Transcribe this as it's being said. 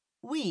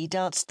We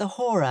danced the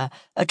hora,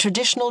 a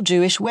traditional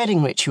Jewish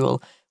wedding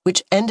ritual,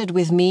 which ended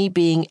with me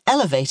being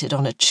elevated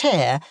on a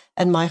chair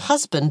and my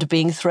husband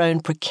being thrown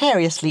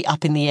precariously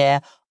up in the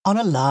air on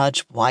a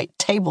large white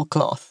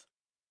tablecloth.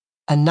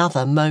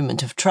 Another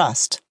moment of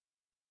trust.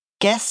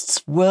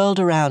 Guests whirled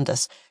around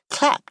us,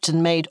 clapped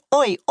and made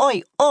oi,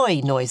 oi,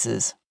 oi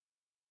noises.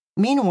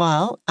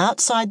 Meanwhile,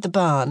 outside the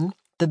barn,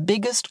 the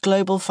biggest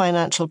global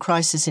financial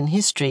crisis in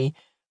history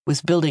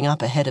was building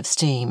up a head of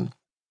steam.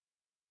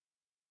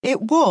 It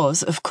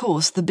was, of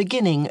course, the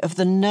beginning of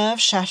the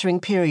nerve-shattering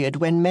period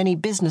when many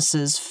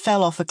businesses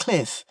fell off a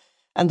cliff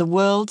and the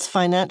world's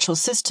financial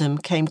system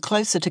came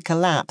closer to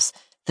collapse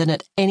than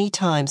at any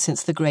time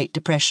since the Great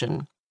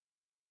Depression.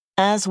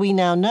 As we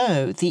now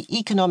know, the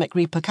economic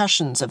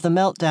repercussions of the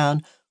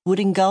meltdown would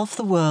engulf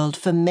the world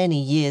for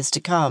many years to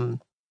come.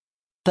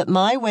 But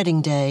my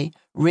wedding day,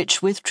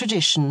 rich with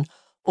tradition,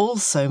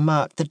 also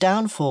marked the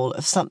downfall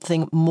of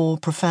something more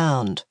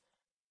profound: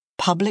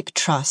 public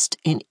trust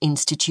in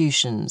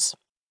institutions.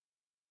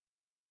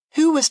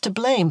 Who was to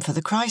blame for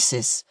the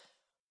crisis?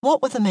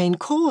 What were the main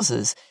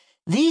causes?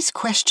 These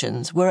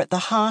questions were at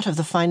the heart of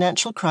the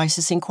Financial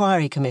Crisis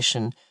Inquiry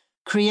Commission,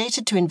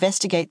 created to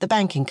investigate the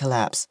banking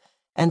collapse,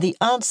 and the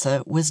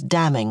answer was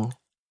damning.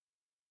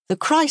 The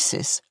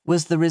crisis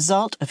was the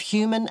result of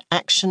human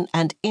action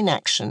and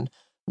inaction,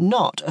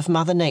 not of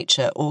Mother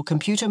Nature or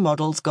computer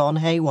models gone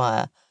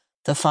haywire,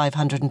 the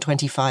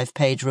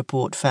 525-page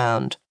report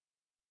found.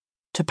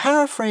 To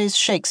paraphrase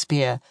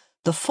Shakespeare,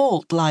 the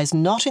fault lies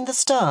not in the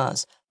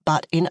stars,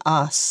 but in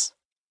us.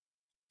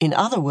 In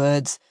other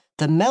words,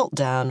 the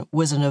meltdown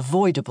was an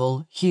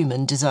avoidable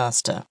human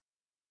disaster.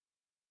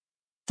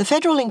 The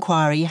federal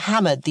inquiry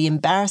hammered the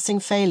embarrassing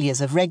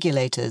failures of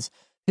regulators,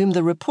 whom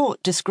the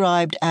report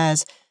described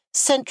as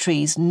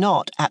sentries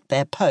not at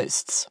their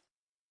posts.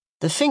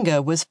 The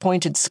finger was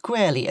pointed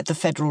squarely at the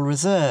Federal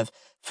Reserve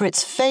for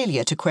its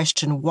failure to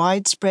question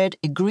widespread,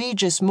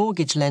 egregious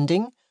mortgage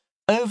lending,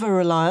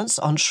 over-reliance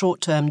on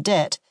short-term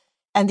debt,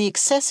 and the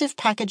excessive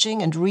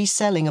packaging and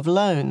reselling of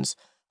loans,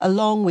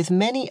 along with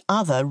many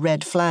other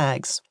red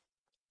flags.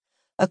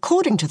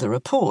 According to the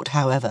report,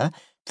 however,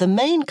 the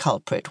main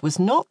culprit was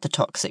not the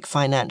toxic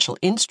financial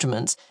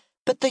instruments,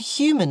 but the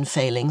human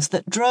failings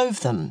that drove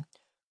them: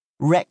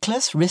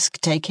 reckless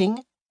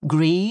risk-taking,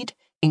 greed,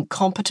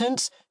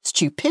 incompetence,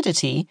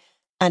 stupidity,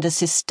 and a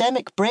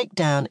systemic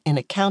breakdown in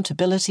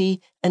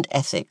accountability and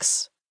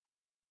ethics.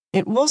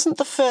 It wasn't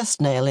the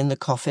first nail in the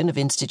coffin of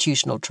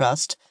institutional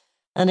trust,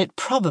 and it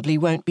probably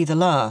won't be the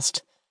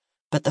last,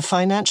 but the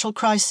financial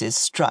crisis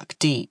struck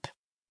deep.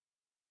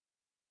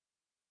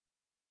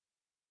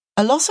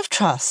 A loss of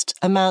trust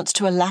amounts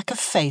to a lack of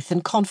faith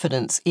and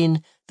confidence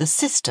in the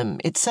system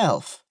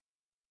itself.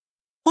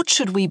 What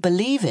should we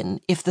believe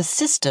in if the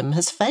system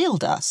has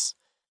failed us?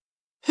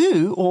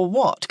 Who or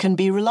what can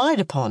be relied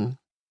upon?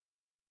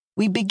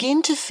 We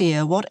begin to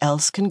fear what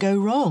else can go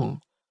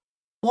wrong.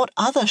 What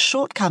other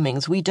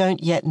shortcomings we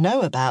don't yet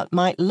know about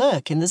might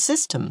lurk in the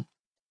system?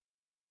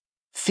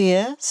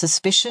 Fear,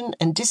 suspicion,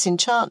 and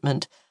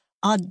disenchantment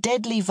are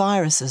deadly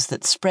viruses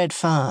that spread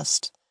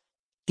fast.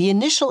 The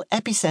initial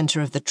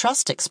epicenter of the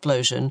trust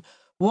explosion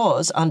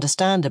was,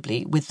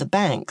 understandably, with the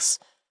banks,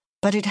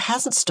 but it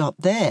hasn't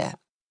stopped there.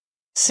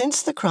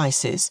 Since the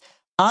crisis,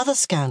 other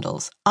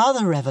scandals,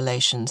 other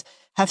revelations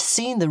have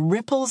seen the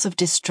ripples of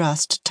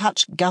distrust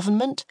touch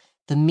government,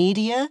 the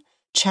media,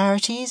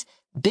 charities,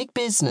 big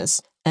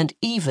business, and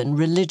even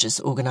religious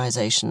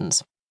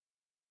organizations.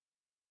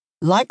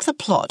 Like the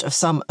plot of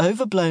some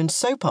overblown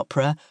soap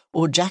opera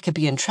or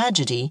Jacobean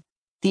tragedy,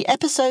 the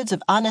episodes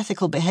of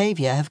unethical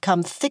behavior have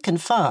come thick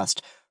and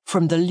fast,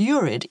 from the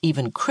lurid,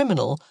 even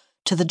criminal,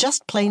 to the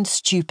just plain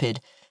stupid,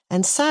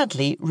 and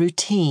sadly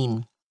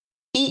routine.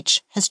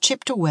 Each has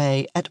chipped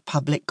away at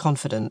public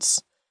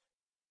confidence.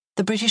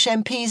 The British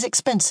MP's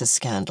expenses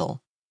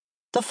scandal,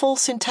 the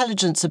false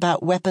intelligence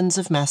about weapons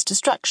of mass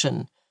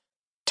destruction,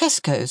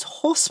 Tesco's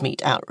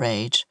horsemeat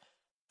outrage,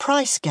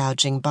 price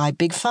gouging by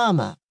Big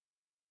Pharma,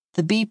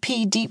 the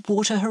BP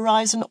Deepwater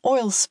Horizon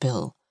oil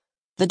spill,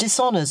 the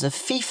dishonours of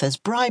FIFA's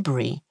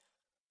bribery,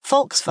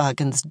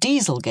 Volkswagen's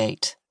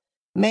Dieselgate,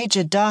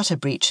 major data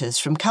breaches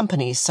from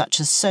companies such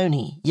as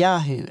Sony,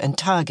 Yahoo and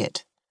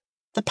Target,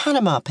 the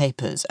Panama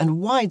Papers and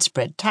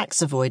widespread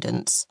tax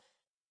avoidance,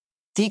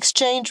 the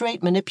exchange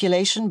rate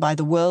manipulation by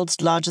the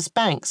world's largest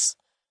banks,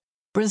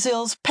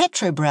 Brazil's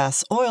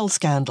Petrobras oil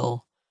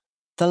scandal,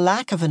 the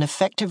lack of an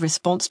effective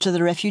response to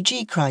the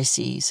refugee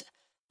crises,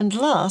 and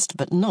last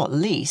but not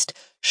least,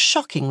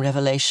 shocking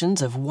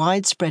revelations of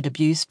widespread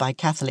abuse by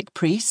Catholic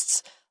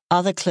priests,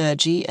 other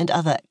clergy and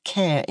other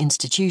care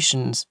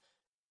institutions.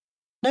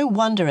 No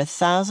wonder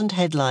 1,000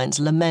 headlines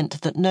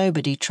lament that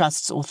nobody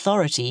trusts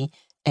authority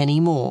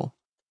anymore.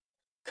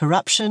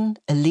 Corruption,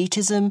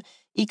 elitism,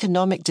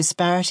 economic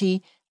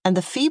disparity, and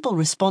the feeble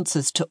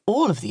responses to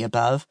all of the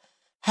above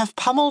have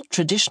pummeled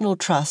traditional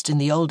trust in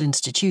the old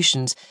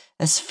institutions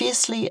as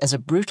fiercely as a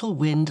brutal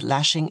wind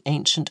lashing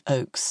ancient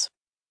oaks.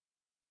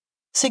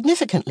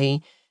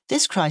 Significantly,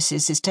 this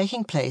crisis is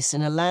taking place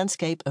in a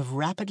landscape of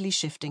rapidly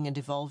shifting and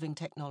evolving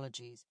technologies.